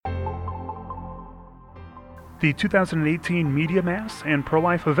The 2018 Media Mass and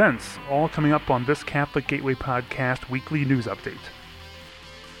pro-life events, all coming up on this Catholic Gateway Podcast weekly news update.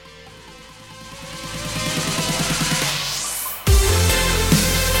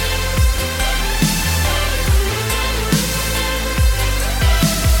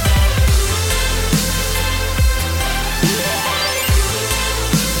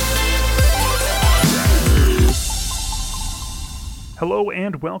 Hello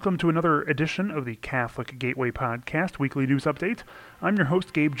and welcome to another edition of the Catholic Gateway Podcast Weekly News Update. I'm your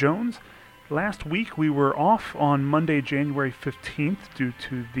host, Gabe Jones. Last week we were off on Monday, January 15th due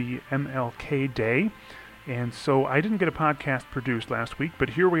to the MLK Day, and so I didn't get a podcast produced last week,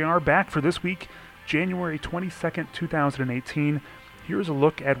 but here we are back for this week, January 22nd, 2018. Here's a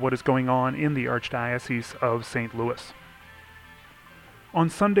look at what is going on in the Archdiocese of St. Louis. On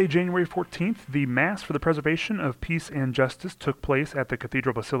Sunday, January 14th, the Mass for the Preservation of Peace and Justice took place at the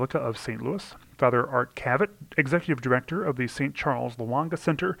Cathedral Basilica of St. Louis. Father Art Cavett, Executive Director of the St. Charles Lwanga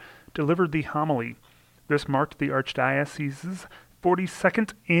Center, delivered the homily. This marked the Archdiocese's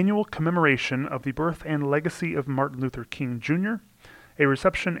 42nd annual commemoration of the birth and legacy of Martin Luther King Jr. A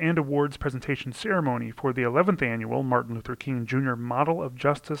reception and awards presentation ceremony for the 11th annual Martin Luther King Jr. Model of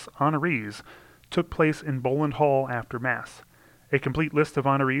Justice honorees took place in Boland Hall after Mass. A complete list of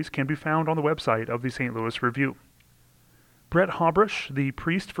honorees can be found on the website of the St. Louis Review. Brett Haubrish, the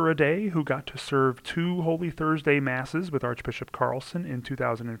priest for a day who got to serve 2 Holy Thursday Masses with Archbishop Carlson in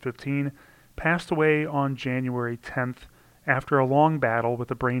 2015, passed away on January 10th after a long battle with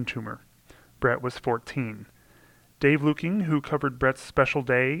a brain tumor. Brett was 14. Dave Luking, who covered Brett's special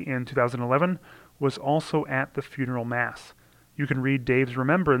day in 2011, was also at the funeral Mass. You can read Dave's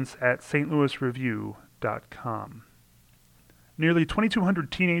remembrance at stlouisreview.com. Nearly 2,200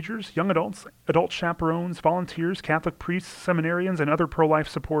 teenagers, young adults, adult chaperones, volunteers, Catholic priests, seminarians, and other pro-life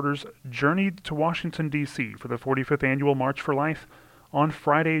supporters journeyed to Washington, D.C. for the 45th Annual March for Life on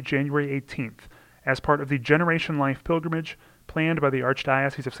Friday, January 18th, as part of the Generation Life pilgrimage planned by the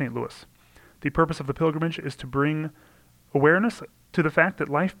Archdiocese of St. Louis. The purpose of the pilgrimage is to bring awareness to the fact that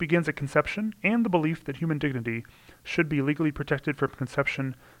life begins at conception and the belief that human dignity should be legally protected from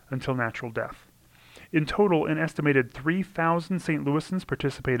conception until natural death. In total, an estimated 3,000 St. Louisans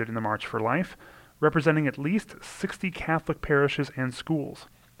participated in the March for Life, representing at least 60 Catholic parishes and schools.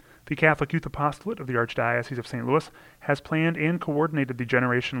 The Catholic Youth Apostolate of the Archdiocese of St. Louis has planned and coordinated the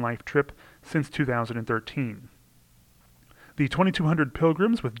Generation Life trip since 2013. The 2,200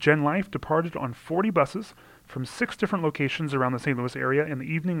 pilgrims with Gen Life departed on 40 buses from 6 different locations around the St. Louis area in the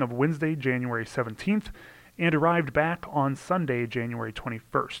evening of Wednesday, January 17th, and arrived back on Sunday, January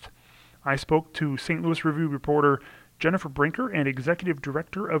 21st. I spoke to St. Louis Review reporter Jennifer Brinker and Executive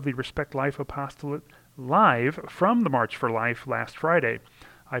Director of the Respect Life Apostolate live from the March for Life last Friday.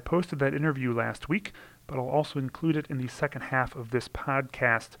 I posted that interview last week, but I'll also include it in the second half of this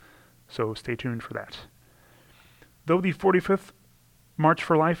podcast, so stay tuned for that. Though the 45th March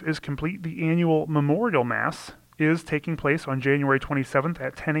for Life is complete, the annual Memorial Mass is taking place on January 27th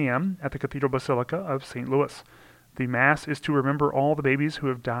at 10 a.m. at the Cathedral Basilica of St. Louis. The Mass is to remember all the babies who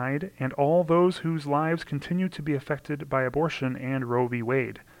have died and all those whose lives continue to be affected by abortion and Roe v.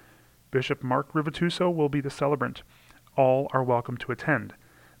 Wade. Bishop Mark Rivatuso will be the celebrant. All are welcome to attend.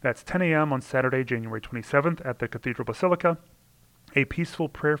 That's 10 a.m. on Saturday, January 27th at the Cathedral Basilica. A peaceful,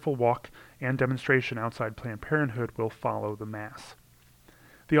 prayerful walk and demonstration outside Planned Parenthood will follow the Mass.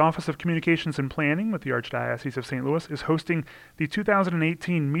 The Office of Communications and Planning with the Archdiocese of St. Louis is hosting the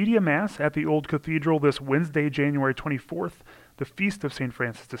 2018 Media Mass at the Old Cathedral this Wednesday, January 24th, the Feast of St.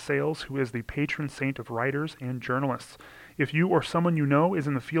 Francis de Sales, who is the patron saint of writers and journalists. If you or someone you know is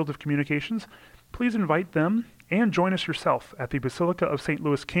in the field of communications, please invite them and join us yourself at the Basilica of St.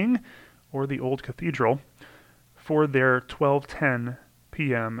 Louis King, or the Old Cathedral, for their 12:10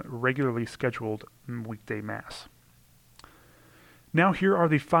 p.m. regularly scheduled weekday Mass. Now here are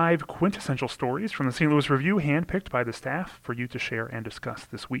the 5 quintessential stories from the St. Louis Review handpicked by the staff for you to share and discuss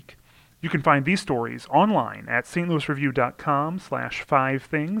this week. You can find these stories online at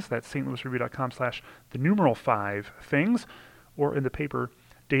stlouisreview.com/5things. That's stlouisreview.com/5things, or in the paper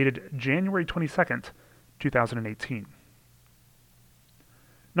dated January 22nd, 2018.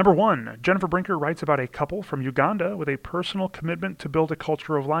 Number 1, Jennifer Brinker writes about a couple from Uganda with a personal commitment to build a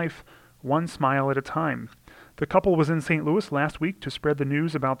culture of life, one smile at a time. The couple was in St. Louis last week to spread the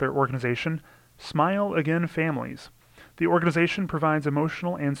news about their organization, Smile Again Families. The organization provides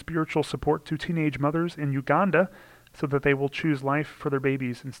emotional and spiritual support to teenage mothers in Uganda so that they will choose life for their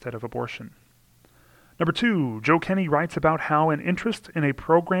babies instead of abortion. Number 2, Joe Kenny writes about how an interest in a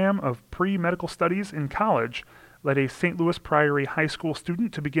program of pre-medical studies in college led a St. Louis Priory High School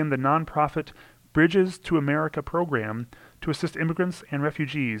student to begin the nonprofit Bridges to America program to assist immigrants and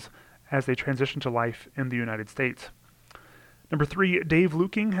refugees as they transition to life in the United States. Number 3, Dave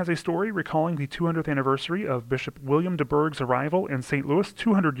Luking has a story recalling the 200th anniversary of Bishop William DeBerg's arrival in St. Louis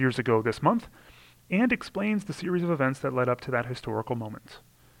 200 years ago this month, and explains the series of events that led up to that historical moment.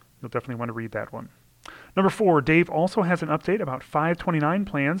 You'll definitely want to read that one. Number 4, Dave also has an update about 529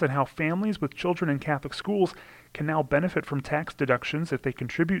 plans and how families with children in Catholic schools can now benefit from tax deductions if they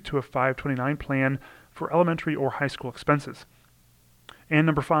contribute to a 529 plan for elementary or high school expenses. And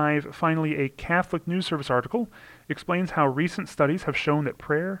number 5, finally, a Catholic News Service article explains how recent studies have shown that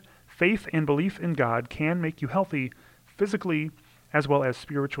prayer, faith, and belief in God can make you healthy physically as well as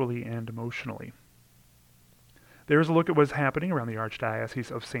spiritually and emotionally. There's a look at what's happening around the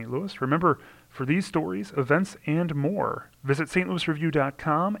Archdiocese of St. Louis. Remember, for these stories, events, and more, visit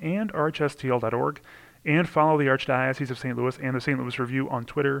stlouisreview.com and rhstl.org, and follow the Archdiocese of St. Louis and the St. Louis Review on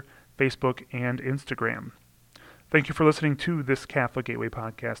Twitter, Facebook, and Instagram. Thank you for listening to this Catholic Gateway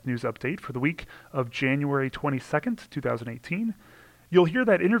Podcast news update for the week of January 22nd, 2018. You'll hear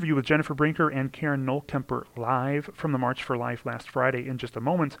that interview with Jennifer Brinker and Karen Nolkemper live from the March for Life last Friday in just a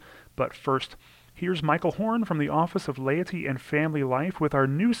moment. But first, here's Michael Horn from the Office of Laity and Family Life with our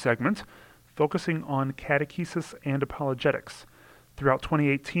new segment focusing on catechesis and apologetics. Throughout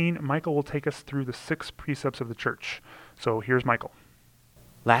 2018, Michael will take us through the 6 precepts of the Church. So here's Michael.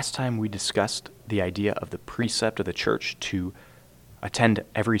 Last time we discussed the idea of the precept of the Church to attend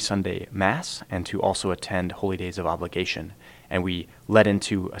every Sunday Mass and to also attend Holy Days of Obligation. And we led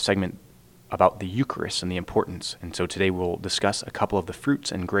into a segment about the Eucharist and the importance. And so today we'll discuss a couple of the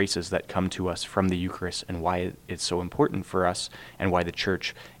fruits and graces that come to us from the Eucharist and why it's so important for us and why the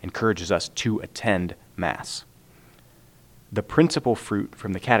Church encourages us to attend Mass. The principal fruit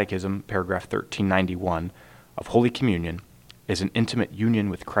from the Catechism, paragraph 1391, of Holy Communion is an intimate union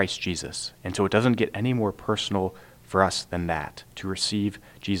with Christ Jesus. And so it doesn't get any more personal for us than that, to receive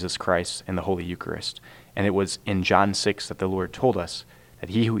Jesus Christ in the Holy Eucharist. And it was in John 6 that the Lord told us that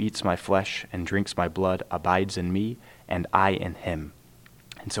he who eats my flesh and drinks my blood abides in me, and I in him.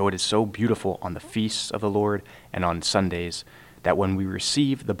 And so it is so beautiful on the feasts of the Lord and on Sundays that when we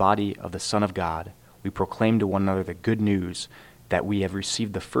receive the body of the Son of God, we proclaim to one another the good news that we have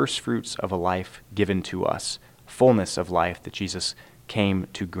received the first fruits of a life given to us, fullness of life that Jesus came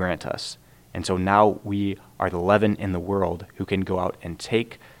to grant us. And so now we are the leaven in the world who can go out and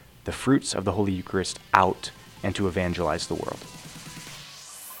take the fruits of the Holy Eucharist out and to evangelize the world.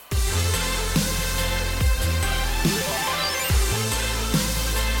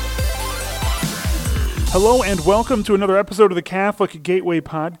 Hello and welcome to another episode of the Catholic Gateway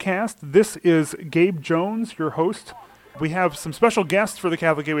Podcast. This is Gabe Jones, your host. We have some special guests for the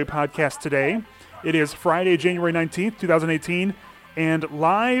Catholic Gateway Podcast today. It is Friday, January 19th, 2018, and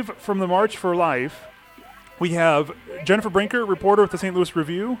live from the March for Life, we have Jennifer Brinker, reporter with the St. Louis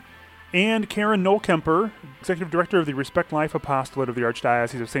Review, and Karen Nolkemper, executive director of the Respect Life Apostolate of the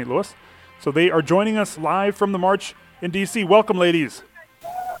Archdiocese of St. Louis. So they are joining us live from the March in D.C. Welcome, ladies.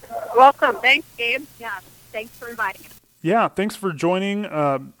 Welcome. Thanks, Gabe. Yeah, thanks for inviting us. Yeah, thanks for joining.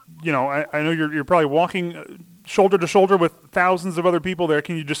 I know you're probably walking shoulder to shoulder with thousands of other people there.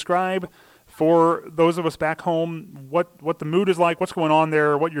 Can you describe for those of us back home what the mood is like, what's going on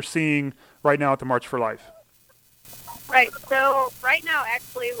there, what you're seeing right now at the March for Life? Right. So right now,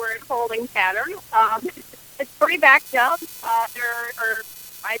 actually, we're in holding pattern. It's pretty backed up. There are,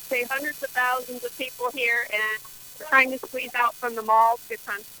 I'd say, hundreds of thousands of people here, and we're trying to squeeze out from the mall to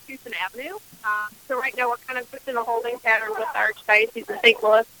Constitution Avenue. So right now, we're kind of just in a holding pattern with our Archdiocese of St.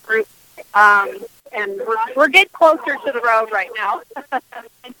 Louis group. And we're getting closer to the road right now.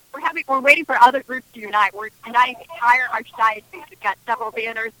 And we're waiting for other groups to unite. We're uniting the entire Archdiocese. We've got several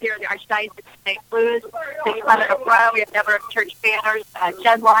banners here. The Archdiocese of St. Louis, 600 of row. We have a number of church banners,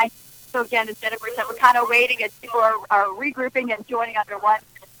 Gen Life. So again, instead of we're kind of waiting as people are regrouping and joining under one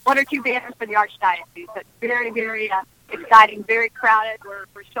or two banners for the Archdiocese. So it's very, very exciting, very crowded. We're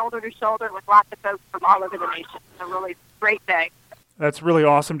shoulder to shoulder with lots of folks from all over the nation. It's a really great day. That's really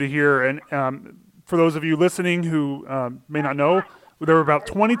awesome to hear. And for those of you listening who may not know, there were about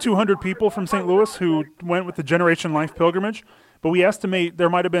 2,200 people from St. Louis who went with the Generation Life pilgrimage, but we estimate there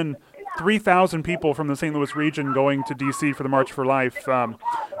might have been 3,000 people from the St. Louis region going to D.C. for the March for Life.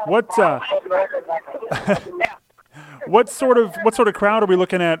 What sort of crowd are we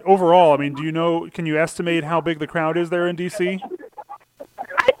looking at overall? I mean, can you estimate how big the crowd is there in D.C.?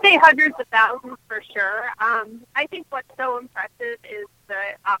 I'd say hundreds of thousands for sure. I think what's so impressive is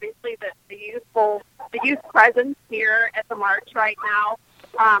obviously the youth presence here at the March right now,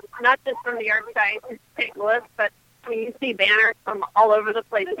 not just from the Archdiocese of St. Louis, but I mean, you see banners from all over the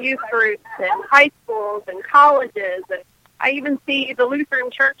place, youth groups and high schools and colleges, and I even see the Lutheran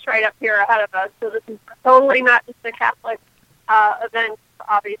Church right up here ahead of us. So this is totally not just a Catholic event,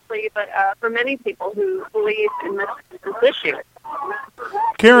 obviously, but for many people who believe in this issue.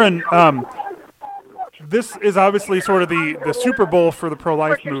 Karen, this is obviously sort of the Super Bowl for the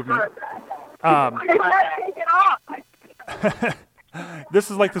pro-life movement. This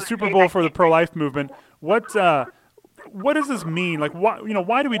is like the Super Bowl for the pro-life movement. What does this mean? Like,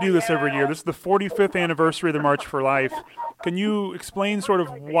 why do we do this every year? This is the 45th anniversary of the March for Life. Can you explain sort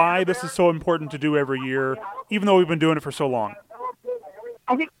of why this is so important to do every year, even though we've been doing it for so long?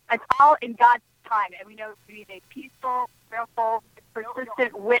 I think it's all in God's time, and we know we need a peaceful, prayerful,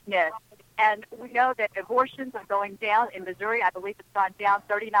 persistent witness. And we know that abortions are going down in Missouri. I believe it's gone down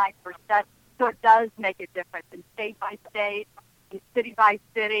 39%. So it does make a difference in state by state, in city by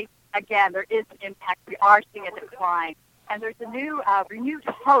city. Again, there is an impact. We are seeing a decline. And there's a new renewed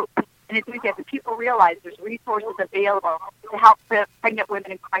hope and enthusiasm. People realize there's resources available to help pregnant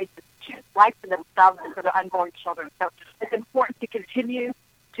women in crisis choose life for themselves and for their unborn children. So it's important to continue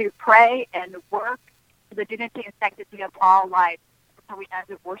to pray and work for the dignity and sanctity of all life so we end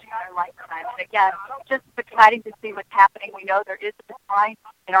abortion in our lifetime. And again, just exciting to see what's happening. We know there is a decline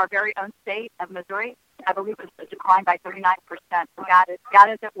in our very own state of Missouri. I believe it's a decline by 39%. So God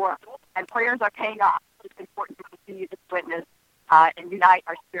is at work, and prayers are paying off. It's important to continue this witness and unite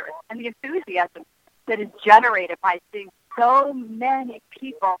our spirits. And the enthusiasm that is generated by seeing so many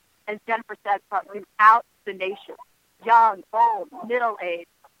people, as Jennifer said, from throughout the nation, young, old, middle-aged,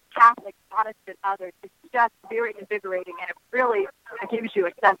 Catholic, Protestant, others, it's just very invigorating, and it really gives you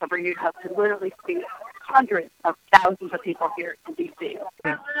a sense of renewed hope to literally see hundreds of thousands of people here in D.C.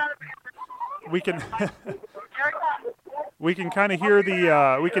 We can we can kind of hear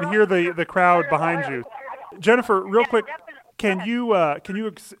the crowd behind you. Jennifer, real quick, can you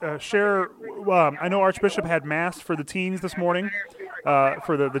share? I know Archbishop had Mass for the teens this morning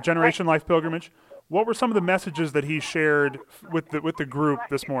for the Generation Life pilgrimage. What were some of the messages that he shared with the group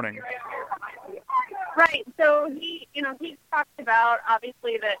this morning? Right. So he talked about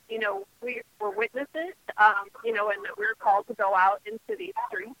obviously that we were witnesses, and that we're called to go out into these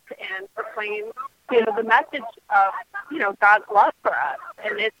streets and proclaim the message of God's love for us.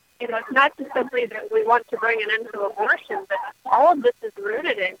 And it's not just simply that we want to bring an end to abortion, but all of this is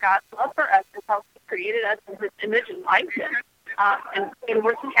rooted in God's love for us and how He created us in His image and likeness. And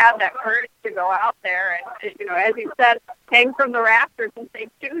we're to have that courage to go out there and, as he said, hang from the rafters and say,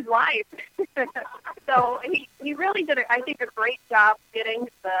 choose life. So he really did, I think, a great job getting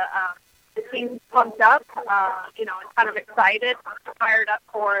the team pumped up, and kind of excited, fired up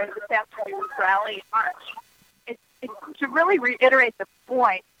for this afternoon's rally in March. It's to really reiterate the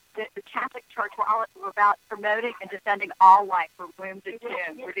point that the Catholic Church, we're about promoting and defending all life from womb to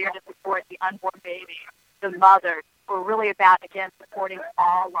tomb. We're there to support the unborn baby, the mother. We're really about, again, supporting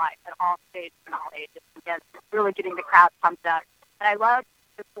all life at all stages and all ages. Again, really getting the crowd pumped up. And I love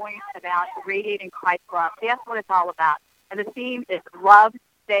the point about radiating Christ's love. That's what it's all about. And the theme is love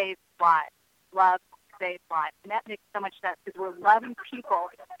saves lives. Love saves lives. And that makes so much sense because we're loving people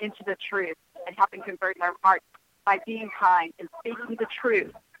into the truth and helping convert their hearts by being kind and speaking the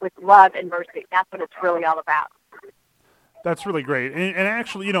truth with love and mercy. That's what it's really all about. That's really great, and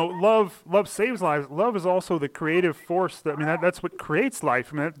actually, love saves lives. Love is also the creative force. That's what creates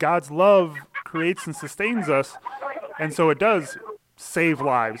life. God's love creates and sustains us, and so it does save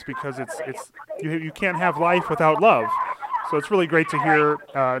lives because you can't have life without love. So it's really great to hear.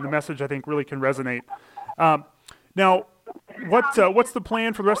 The message, I think, really can resonate. Now, what's the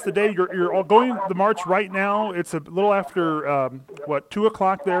plan for the rest of the day? You're all going the march right now. It's a little after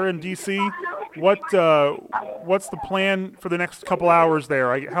 2:00 there in D.C. What's the plan for the next couple hours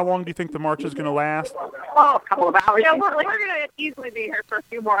there? How long do you think the march is going to last? Oh, a couple of hours. Yeah, we're going to easily be here for a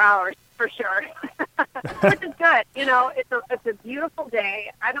few more hours for sure, which is good. It's a beautiful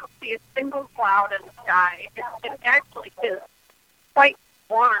day. I don't see a single cloud in the sky. It actually is quite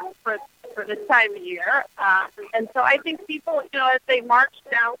warm for this time of year, and so I think people, as they march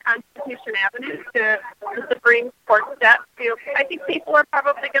down Constitution Avenue to the Supreme Court steps, I think people are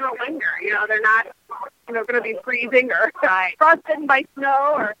probably going to linger. They're not, going to be freezing or frostbitten by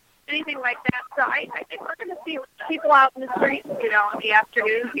snow or anything like that. So I think we're going to see people out in the streets, in the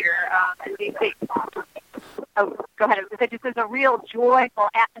afternoon here in D.C. Oh, go ahead. This is a real joyful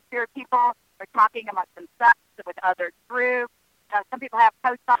atmosphere. People are talking amongst themselves with other groups. Some people have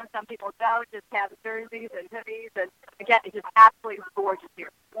coats on, some people don't, just have jerseys and hoodies. And again, it's just absolutely gorgeous here.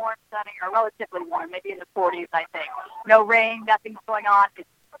 Warm, sunny, or relatively warm, maybe in the 40s, I think. No rain, nothing's going on. It's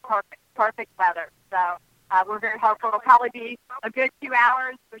perfect weather. So we're very hopeful. It'll probably be a good 2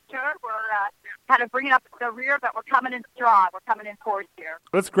 hours for sure. We're kind of bringing up the rear, but we're coming in strong. We're coming in force here.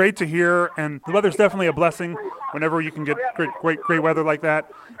 That's great to hear, and the weather's definitely a blessing whenever you can get great weather like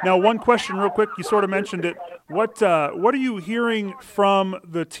that. Now, one question real quick. You sort of mentioned it. What are you hearing from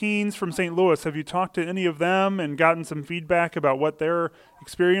the teens from St. Louis? Have you talked to any of them and gotten some feedback about what their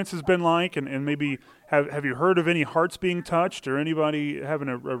experience has been like, and maybe have you heard of any hearts being touched or anybody having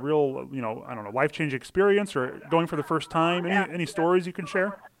a real, life-changing experience or going for the first time? Any stories you can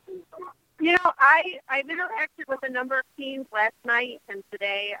share? I've interacted with a number of teens last night and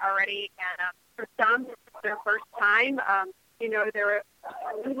today already, and for some, it's their first time. They're a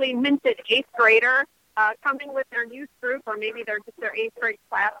newly minted 8th grader coming with their youth group, or maybe they're just their 8th grade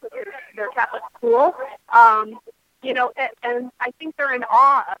class with their Catholic school. And I think they're in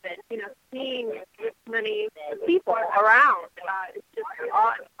awe of it, seeing this many people around. It's just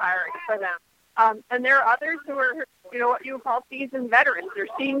awe-inspiring for them. And there are others who are, what you call seasoned veterans. They're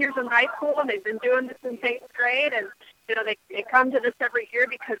seniors in high school, and they've been doing this since 8th grade, and, they come to this every year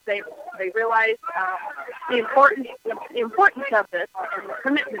because they realize the importance of this and the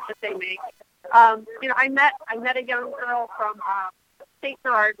commitment that they make. I met a young girl from St.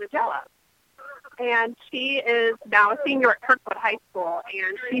 Gerard, Magella, and she is now a senior at Kirkwood High School,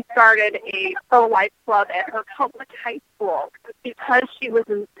 and she started a pro-life club at her public high school because she was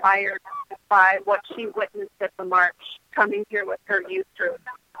inspired by what she witnessed at the march coming here with her youth group.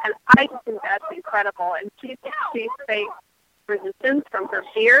 And I just think that's incredible. And she's faced resistance from her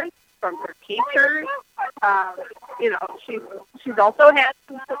peers, from her teachers. She's also had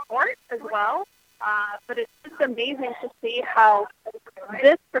some support as well. But it's just amazing to see how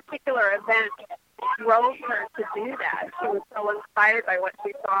this particular event drove her to do that. She was so inspired by what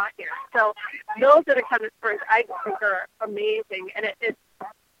she saw here. So those are the kind of stories I think are amazing, and it's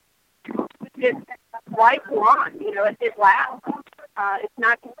lifelong. It lasts. It's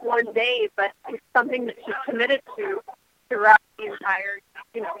not just one day, but it's something that she's committed to throughout the entire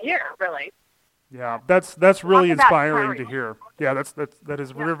year, really. Yeah, that's really inspiring to hear. Yeah, that is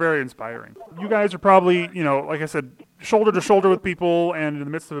very, very inspiring. You guys are probably, like I said, shoulder to shoulder with people and in the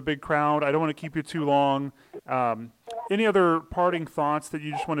midst of a big crowd. I don't want to keep you too long. Any other parting thoughts that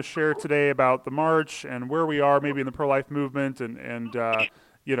you just want to share today about the march and where we are maybe in the pro-life movement and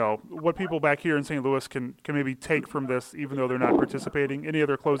what people back here in St. Louis can maybe take from this even though they're not participating? Any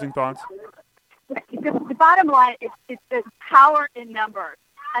other closing thoughts? The bottom line is the power in numbers.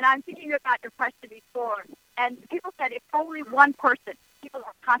 And I'm thinking about your question before, and people said if only one person, people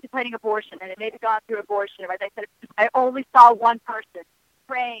are contemplating abortion, and it may have gone through abortion, or as I said, I only saw one person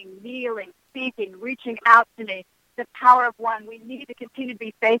praying, kneeling, speaking, reaching out to me. The power of one. We need to continue to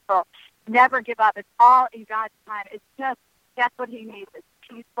be faithful, never give up. It's all in God's time. It's just, that's what he needs, is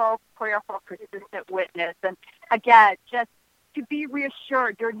peaceful, prayerful, persistent witness. And again, just to be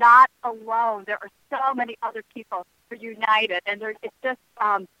reassured, you're not alone. There are so many other people who are united, and it's just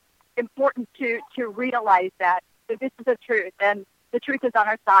important to realize that this is the truth, and the truth is on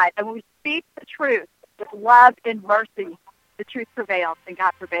our side. And when we speak the truth with love and mercy, the truth prevails, and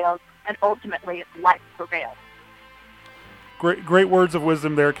God prevails, and ultimately life prevails. Great words of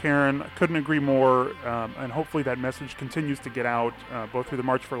wisdom there, Karen. Couldn't agree more, and hopefully that message continues to get out, both through the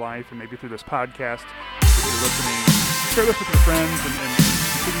March for Life and maybe through this podcast. If you're listening, share this with your friends and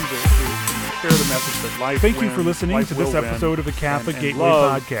continue to share the message that life Thank wins, you for listening to this episode of the Catholic Gateway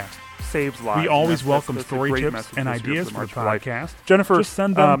Podcast. Saves lives. We always welcome that's story tips message and this year ideas for the podcast. Jennifer, just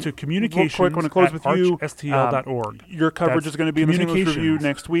send them to communications@archstl.org. Your coverage is going to be in the St. Louis Review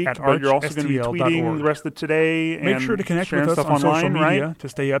next week, but you're also going to be tweeting the rest of today and make sure to connect with us on social media to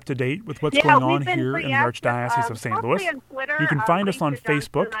stay up to date with what's going on here in the Archdiocese of St. Louis. You can find us on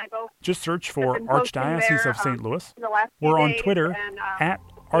Facebook. Just search for Archdiocese of St. Louis. We're on Twitter at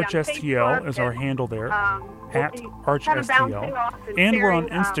ArchSTL is our handle there, at ArchSTL. And we're on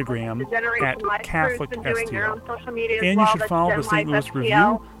Instagram at CatholicSTL. And you should follow the St. Louis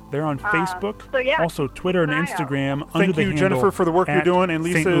Review. They're on Facebook, also Twitter and Instagram under the handle. Thank you, Jennifer, for the work you're doing, and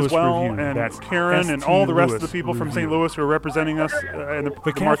Lisa as well, Review. and that's Karen, and all the rest of the people from St. Louis who are representing us in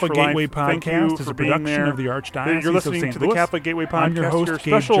the Catholic Gateway Podcast is a production of the Archdiocese of St. Louis. You're listening to the Catholic Gateway Podcast. I'm your host,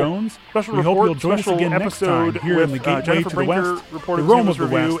 Gabe Jones. Special we hope report, you'll join us again next time here with in the Gateway Jennifer to the Brinker, West, Reporter the Rome Jennifer of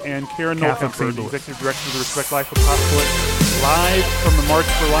the Review, West, and Karen Catholic Nolkemper, St. the Louis. Executive Director of the Respect Life Apostolate, live from the March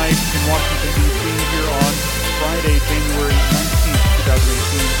for Life in Washington, D.C. here on Friday, January 19th,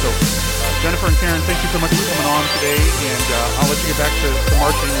 2018. So, Jennifer and Karen, thank you so much for coming on today, and I'll let you get back to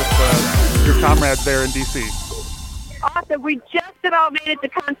marching with your comrades there in D.C. Awesome. We just about made it to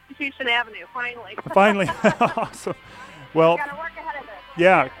Constitution Avenue, finally. Finally. Awesome. Well, Got to work ahead of this.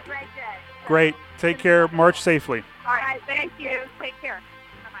 Yeah. It's a great day. Great. Take care. March safely. All right. Thank you. Take care.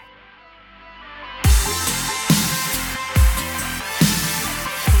 Bye-bye.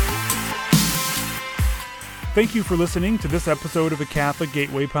 Thank you for listening to this episode of the Catholic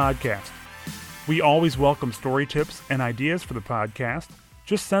Gateway Podcast. We always welcome story tips and ideas for the podcast.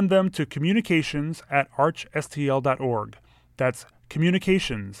 Just send them to communications@archstl.org. That's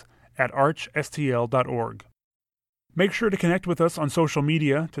communications@archstl.org. Make sure to connect with us on social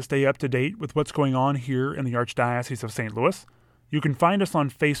media to stay up to date with what's going on here in the Archdiocese of St. Louis. You can find us on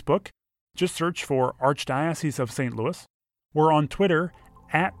Facebook. Just search for Archdiocese of St. Louis. We're on Twitter,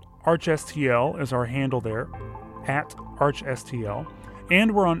 @ArchSTL is our handle there, @ArchSTL.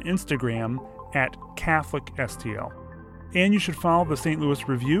 And we're on Instagram, @CatholicSTL. And you should follow the St. Louis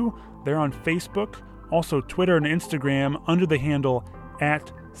Review. They're on Facebook, also Twitter and Instagram under the handle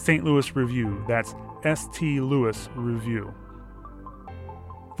 @St. Louis Review. That's St. Louis Review.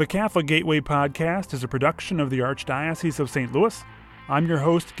 The Catholic Gateway Podcast is a production of the Archdiocese of St. Louis. I'm your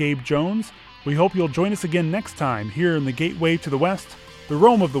host, Gabe Jones. We hope you'll join us again next time here in the Gateway to the West, the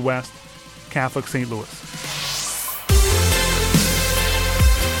Rome of the West, Catholic St. Louis.